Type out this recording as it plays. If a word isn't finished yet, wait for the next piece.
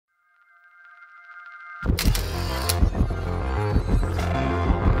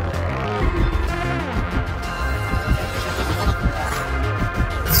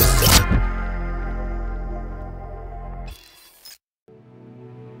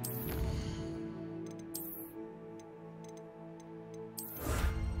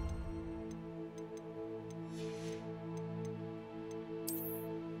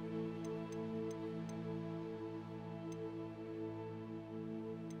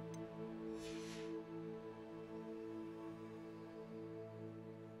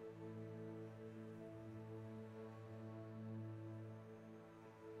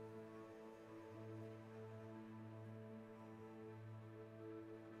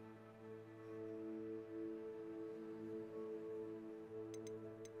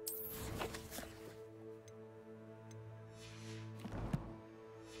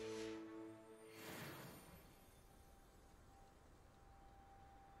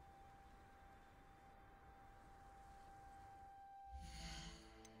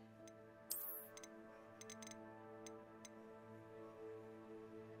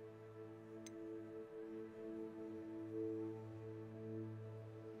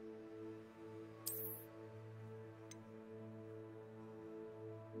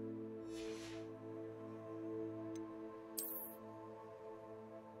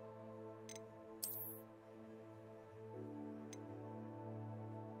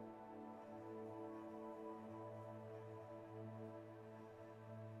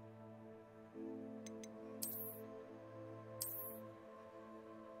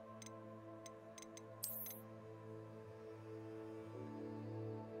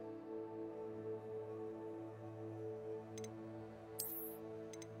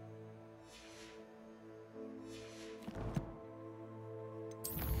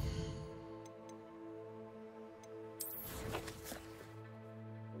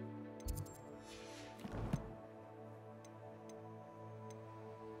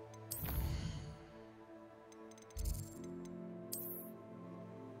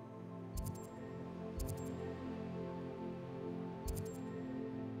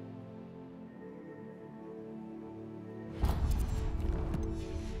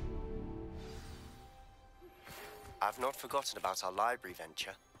I've not forgotten about our library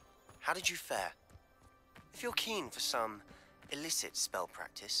venture. How did you fare? If you're keen for some illicit spell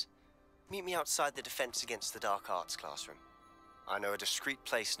practice, meet me outside the Defense Against the Dark Arts classroom. I know a discreet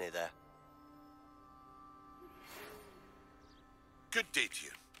place near there. Good day to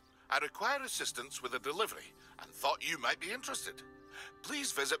you. I require assistance with a delivery and thought you might be interested.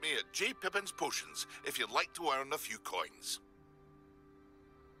 Please visit me at J. Pippin's Potions if you'd like to earn a few coins.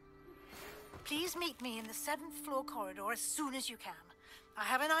 Please meet me in the 7th floor corridor as soon as you can. I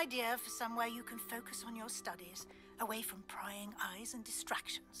have an idea for somewhere you can focus on your studies, away from prying eyes and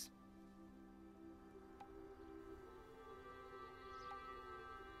distractions.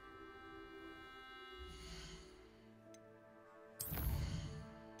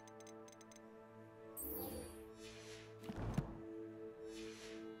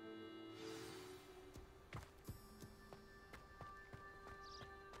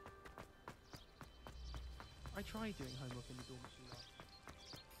 I tried doing homework in the dormitory last.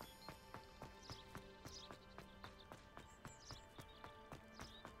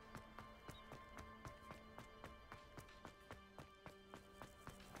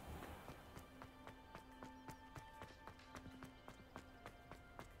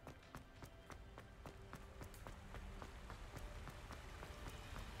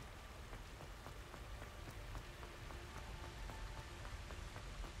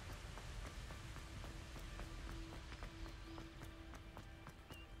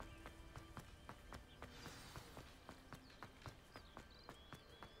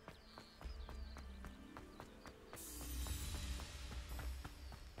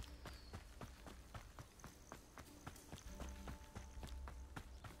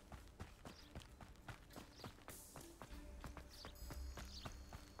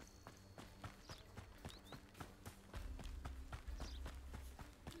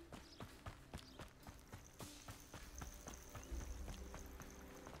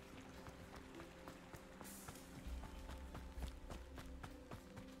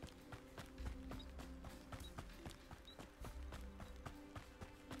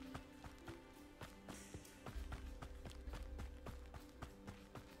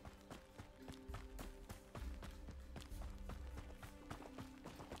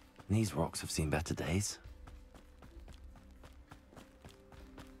 These rocks have seen better days.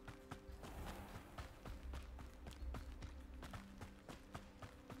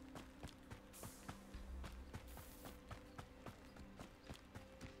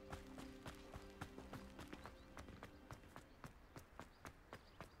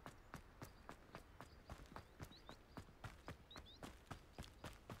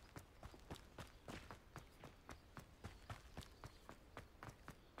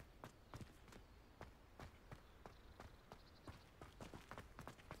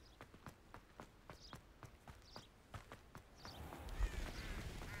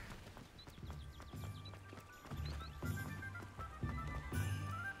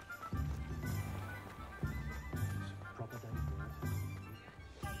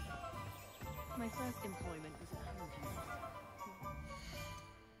 first employment was at Huntington.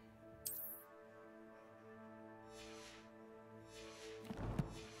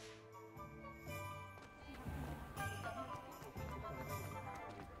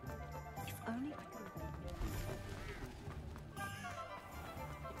 If only I could have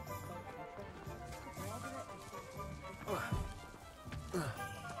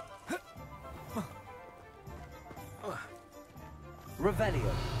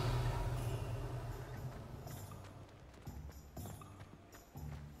Revelio.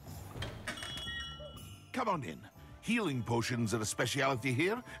 Come on in. Healing potions are a speciality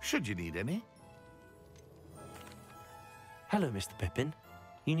here, should you need any. Hello, Mr. Pippin.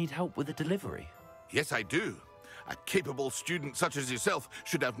 You need help with a delivery? Yes, I do. A capable student such as yourself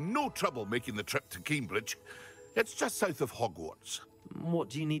should have no trouble making the trip to Cambridge. It's just south of Hogwarts. What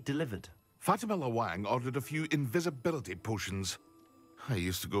do you need delivered? Fatima Lawang ordered a few invisibility potions. I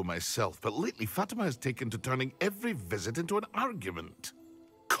used to go myself, but lately Fatima has taken to turning every visit into an argument.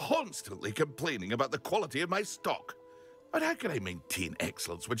 Constantly complaining about the quality of my stock. But how can I maintain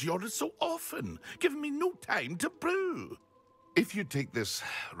excellence when she orders so often, giving me no time to brew? If you take this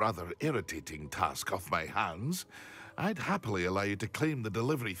rather irritating task off my hands, I'd happily allow you to claim the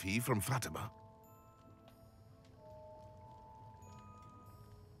delivery fee from Fatima.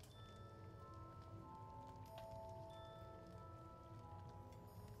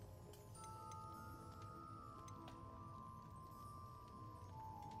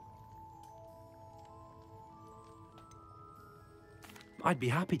 I'd be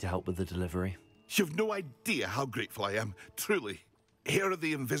happy to help with the delivery. You've no idea how grateful I am, truly. Here are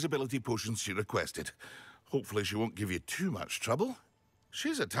the invisibility potions she requested. Hopefully she won't give you too much trouble.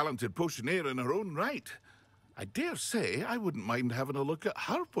 She's a talented potioneer in her own right. I dare say I wouldn't mind having a look at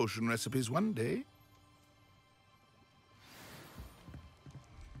her potion recipes one day.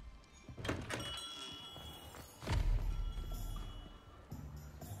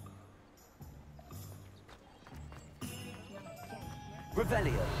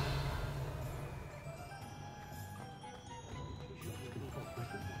 Revelio.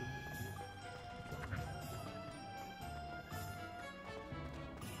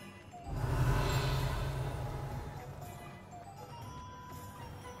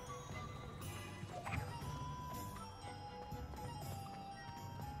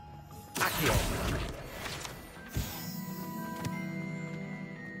 Accio.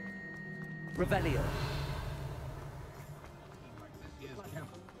 Revelio.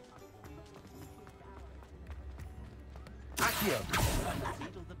 Accio.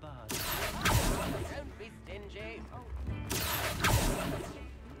 Needle the bird. Don't be stingy.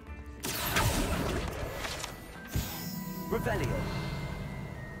 Revelio.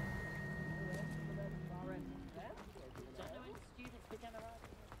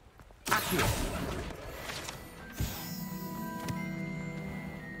 Accio.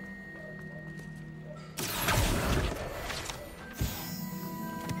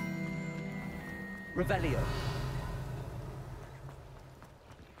 Revelio.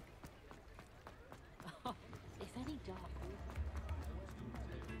 If any dark.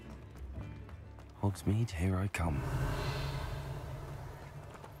 Hogsmeade, here I come.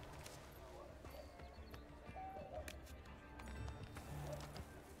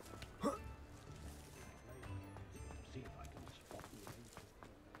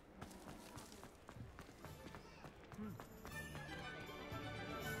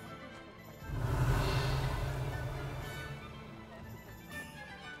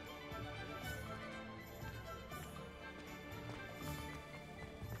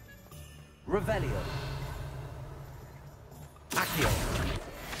 Revelio. Accio.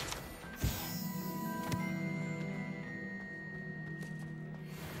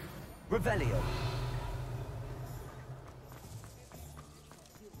 Revelio.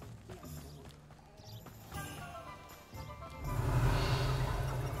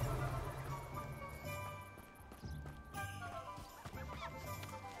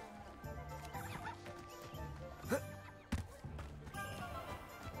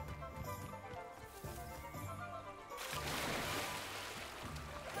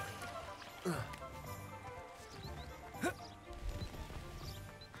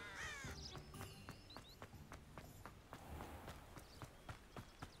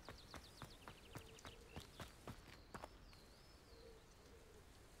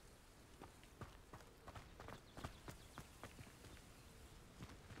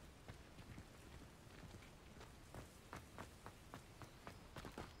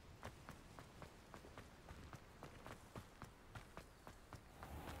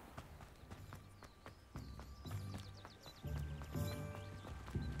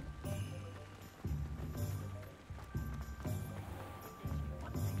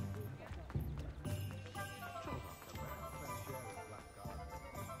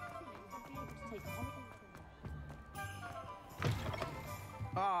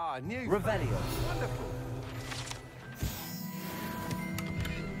 Ah, new. Revelio. Wonderful.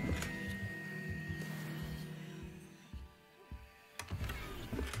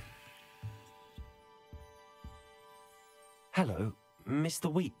 Hello, Mr.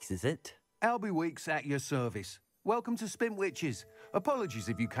 Weekes, is it? Albie Weekes at your service. Welcome to Spintwitches. Apologies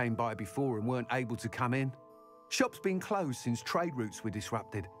if you came by before and weren't able to come in. Shop's been closed since trade routes were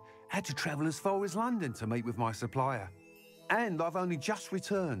disrupted. Had to travel as far as London to meet with my supplier. And I've only just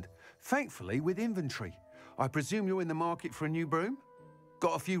returned, thankfully with inventory. I presume you're in the market for a new broom?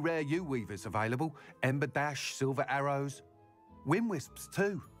 Got a few rare U-weavers available. Ember Dash, Silver Arrows. Wind Wisps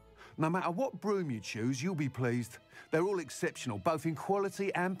too. No matter what broom you choose, you'll be pleased. They're all exceptional, both in quality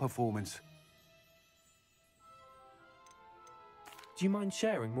and performance. Do you mind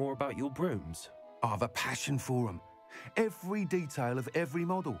sharing more about your brooms? I have a passion for them. Every detail of every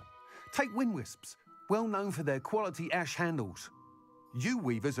model. Take Wind Wisps, well known for their quality ash handles.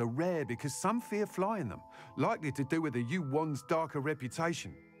 U-weavers are rare because some fear flying them, likely to do with the U-wand's darker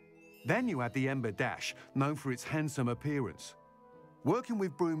reputation. Then you have the Ember Dash, known for its handsome appearance. Working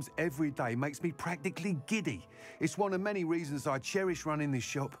with brooms every day makes me practically giddy. It's one of many reasons I cherish running this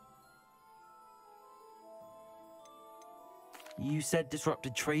shop. You said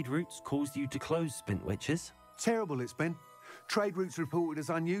disrupted trade routes caused you to close Spintwitches? Terrible it's been. Trade routes reported as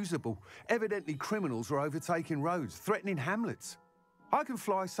unusable. Evidently criminals are overtaking roads, threatening hamlets. I can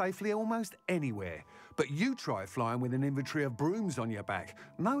fly safely almost anywhere, but you try flying with an inventory of brooms on your back.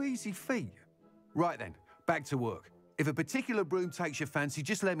 No easy feat. Right then, back to work. If a particular broom takes your fancy,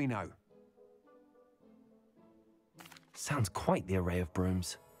 just let me know. Sounds quite the array of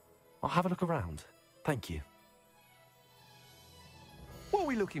brooms. I'll have a look around. Thank you. What are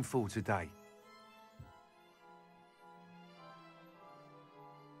we looking for today?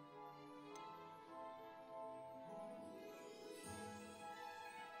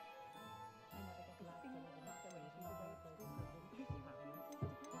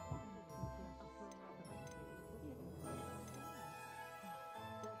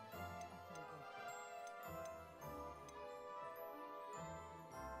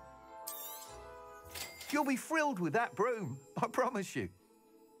 You'll be thrilled with that broom, I promise you.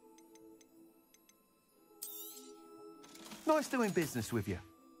 Nice doing business with you.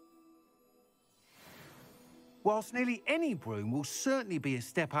 Whilst nearly any broom will certainly be a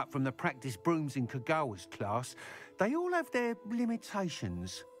step up from the practice brooms in Kagawa's class, they all have their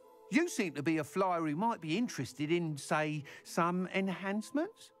limitations. You seem to be a flyer who might be interested in, say, some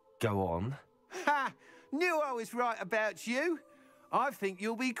enhancements? Go on. Ha! Knew I was right about you. I think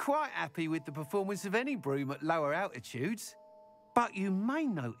you'll be quite happy with the performance of any broom at lower altitudes. But you may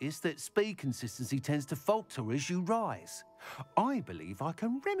notice that speed consistency tends to falter as you rise. I believe I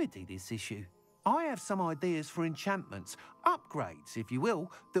can remedy this issue. I have some ideas for enchantments, upgrades, if you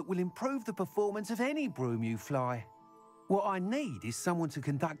will, that will improve the performance of any broom you fly. What I need is someone to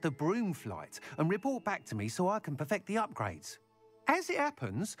conduct a broom flight and report back to me so I can perfect the upgrades. As it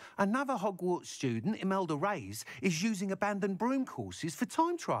happens, another Hogwarts student, Imelda Reyes, is using abandoned broom courses for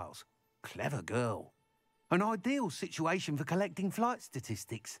time trials. Clever girl. An ideal situation for collecting flight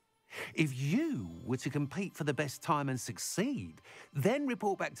statistics. If you were to compete for the best time and succeed, then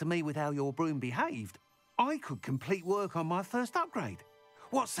report back to me with how your broom behaved, I could complete work on my first upgrade.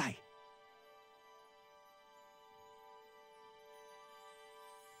 What say?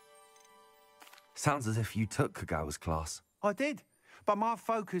 Sounds as if you took Kagawa's class. I did, but my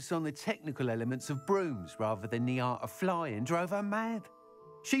focus on the technical elements of brooms rather than the art of flying drove her mad.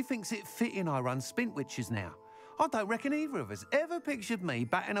 She thinks it fitting I run Spintwitches now. I don't reckon either of us ever pictured me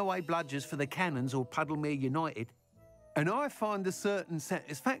batting away bludgers for the Cannons or Puddlemere United. And I find a certain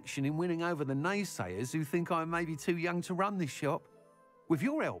satisfaction in winning over the naysayers who think I may be too young to run this shop. With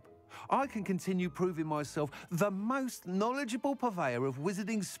your help, I can continue proving myself the most knowledgeable purveyor of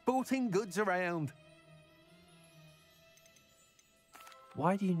wizarding sporting goods around.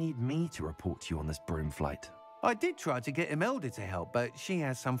 Why do you need me to report to you on this broom flight? I did try to get Imelda to help, but she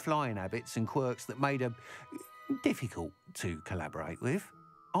has some flying habits and quirks that made her difficult to collaborate with.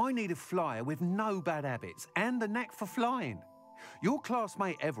 I need a flyer with no bad habits and the knack for flying. Your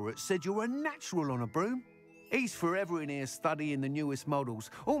classmate Everett said you're a natural on a broom. He's forever in here studying the newest models,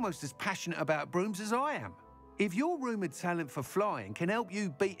 almost as passionate about brooms as I am. If your rumoured talent for flying can help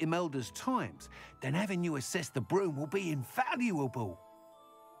you beat Imelda's times, then having you assess the broom will be invaluable.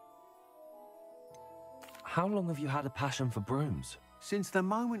 How long have you had a passion for brooms? Since the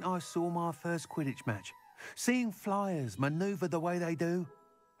moment I saw my first Quidditch match. Seeing flyers manoeuvre the way they do.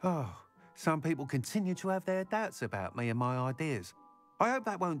 Oh, some people continue to have their doubts about me and my ideas. I hope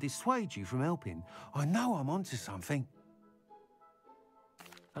that won't dissuade you from helping. I know I'm onto something.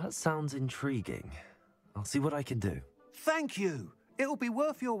 That sounds intriguing. I'll see what I can do. Thank you. It'll be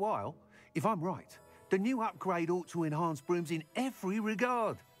worth your while. If I'm right, the new upgrade ought to enhance brooms in every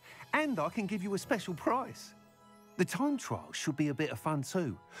regard. And I can give you a special price. The time trial should be a bit of fun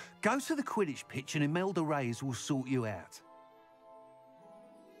too. Go to the Quidditch pitch and Imelda Reyes will sort you out.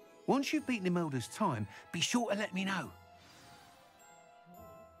 Once you've beaten Imelda's time, be sure to let me know.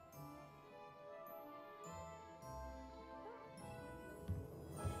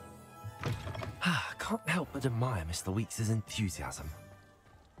 Can't help but admire Mr. Weekes' enthusiasm.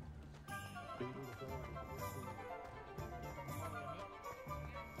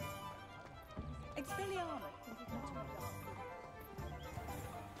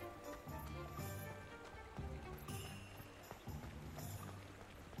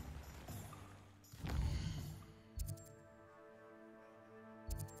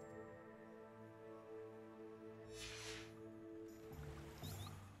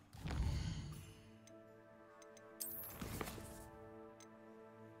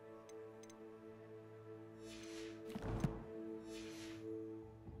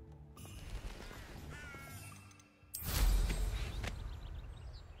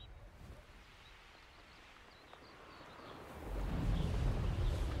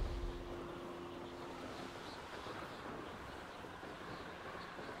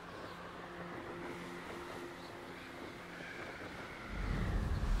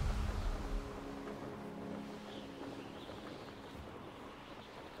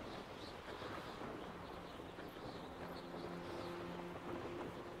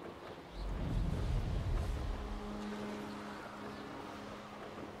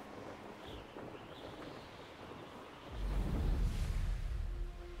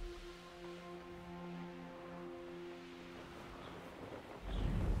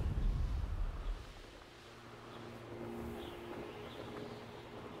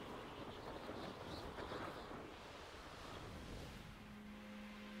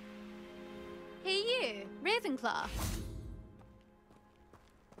 Hey you, Ravenclaw.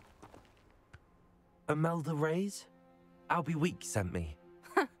 Imelda Reyes? Albie Weekes sent me.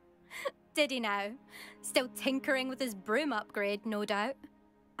 Did he now? Still tinkering with his broom upgrade, no doubt.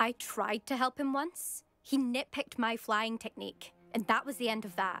 I tried to help him once. He nitpicked my flying technique, and that was the end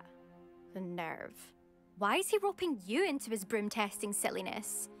of that. The nerve. Why is he roping you into his broom testing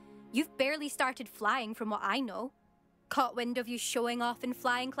silliness? You've barely started flying from what I know. Caught wind of you showing off in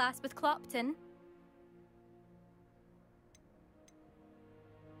flying class with Clopton.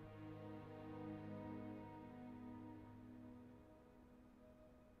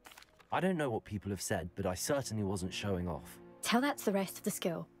 I don't know what people have said, but I certainly wasn't showing off. Tell that to the rest of the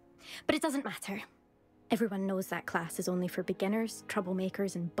school. But it doesn't matter. Everyone knows that class is only for beginners,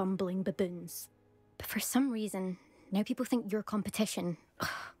 troublemakers, and bumbling baboons. But for some reason, now people think you're competition. Ugh,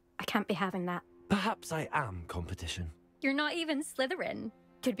 I can't be having that. Perhaps I am competition. You're not even Slytherin.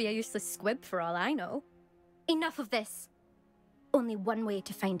 Could be a useless squib for all I know. Enough of this. Only one way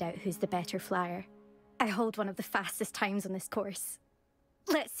to find out who's the better flyer. I hold one of the fastest times on this course.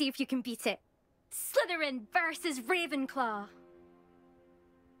 Let's see if you can beat it. Slytherin versus Ravenclaw.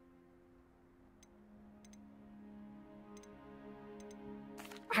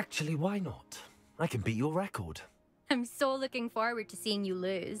 Actually, why not? I can beat your record. I'm so looking forward to seeing you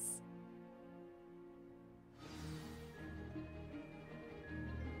lose.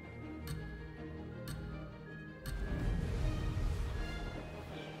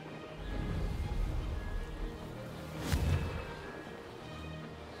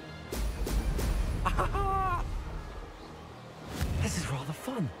 This is rather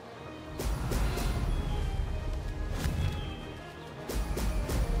fun.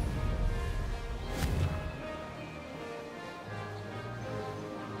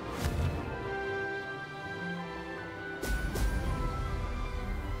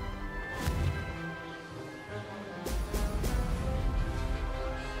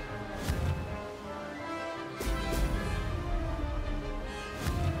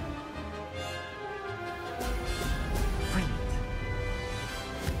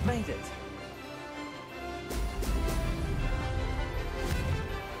 Made it.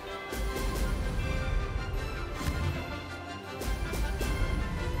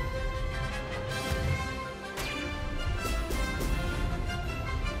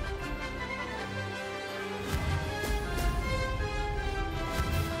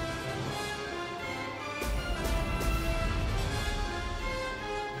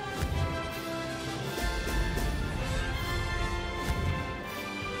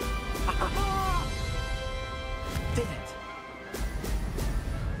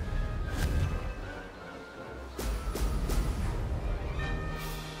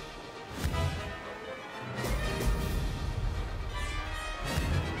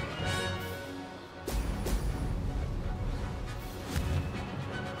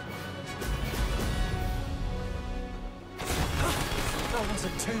 That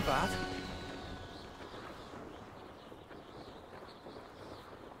wasn't too bad.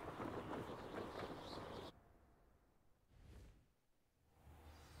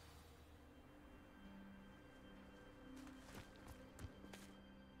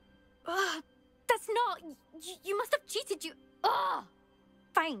 That's not... You must have cheated, you... Ugh!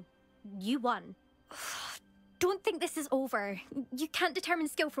 Fine. You won. Don't think this is over. You can't determine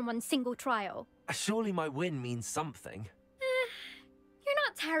skill from one single trial. Surely my win means something. You're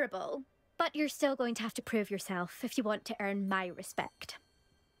not terrible, but you're still going to have to prove yourself if you want to earn my respect.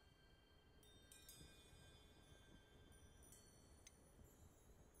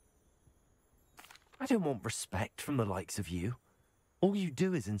 I don't want respect from the likes of you. All you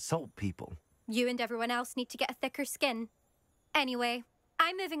do is insult people. You and everyone else need to get a thicker skin. Anyway,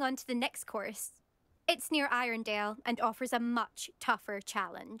 I'm moving on to the next course. It's near Irondale and offers a much tougher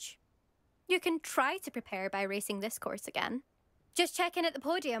challenge. You can try to prepare by racing this course again. Just check in at the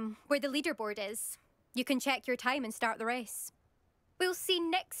podium, where the leaderboard is. You can check your time and start the race. We'll see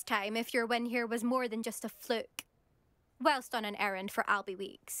next time if your win here was more than just a fluke. Whilst on an errand for Albie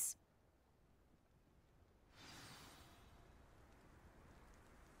Weekes.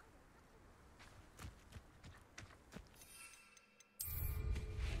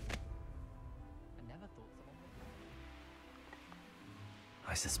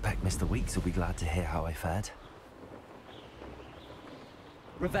 I suspect Mr. Weekes will be glad to hear how I fared.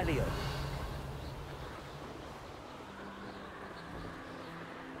 Revelio.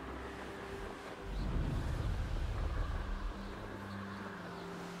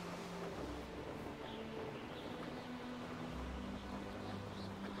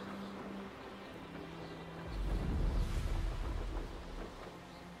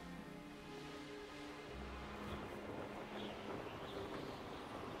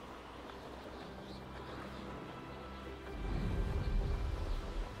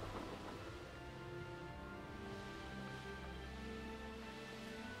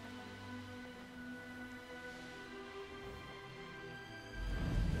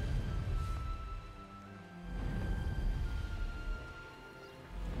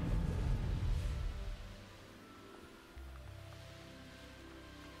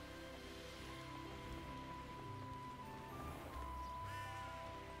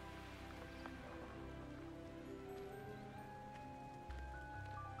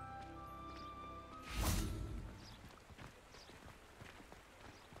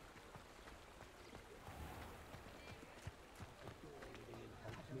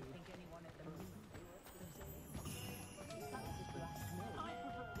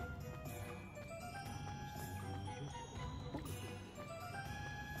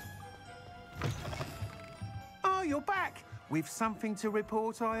 Oh, you're back! With something to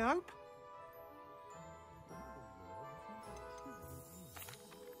report, I hope?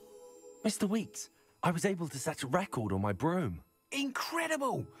 Mr. Weekes, I was able to set a record on my broom.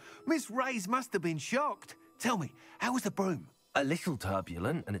 Incredible! Miss Reyes must have been shocked. Tell me, how was the broom? A little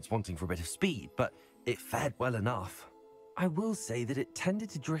turbulent, and it's wanting for a bit of speed, but it fared well enough. I will say that it tended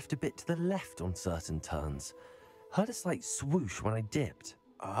to drift a bit to the left on certain turns. Heard a slight swoosh when I dipped.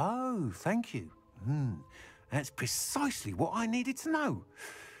 Oh, thank you. That's precisely what I needed to know.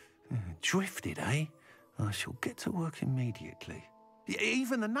 Drifted, eh? I shall get to work immediately.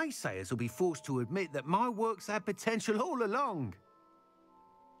 Even the naysayers will be forced to admit that my work's had potential all along.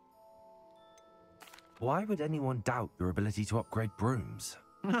 Why would anyone doubt your ability to upgrade brooms?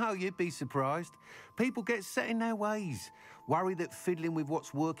 No, you'd be surprised. People get set in their ways, worry that fiddling with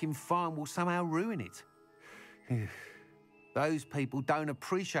what's working fine will somehow ruin it. Those people don't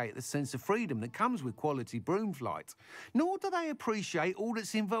appreciate the sense of freedom that comes with quality broom flight, nor do they appreciate all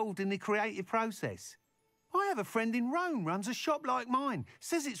that's involved in the creative process. I have a friend in Rome runs a shop like mine,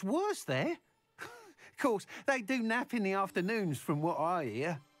 says it's worse there. Of course, they do nap in the afternoons from what I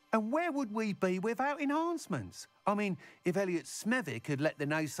hear. And where would we be without enhancements? I mean, if Elliot Smethwick had let the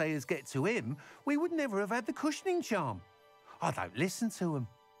naysayers get to him, we would never have had the cushioning charm. I don't listen to them.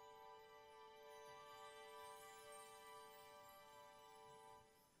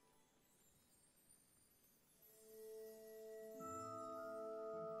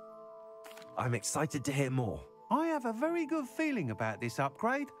 I'm excited to hear more. I have a very good feeling about this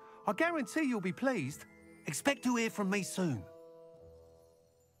upgrade. I guarantee you'll be pleased. Expect to hear from me soon.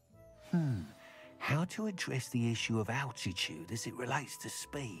 How to address the issue of altitude as it relates to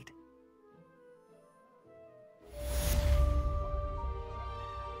speed?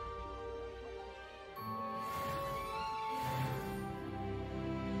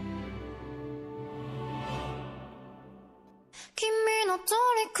 Kimi no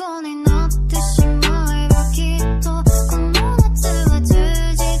虜にな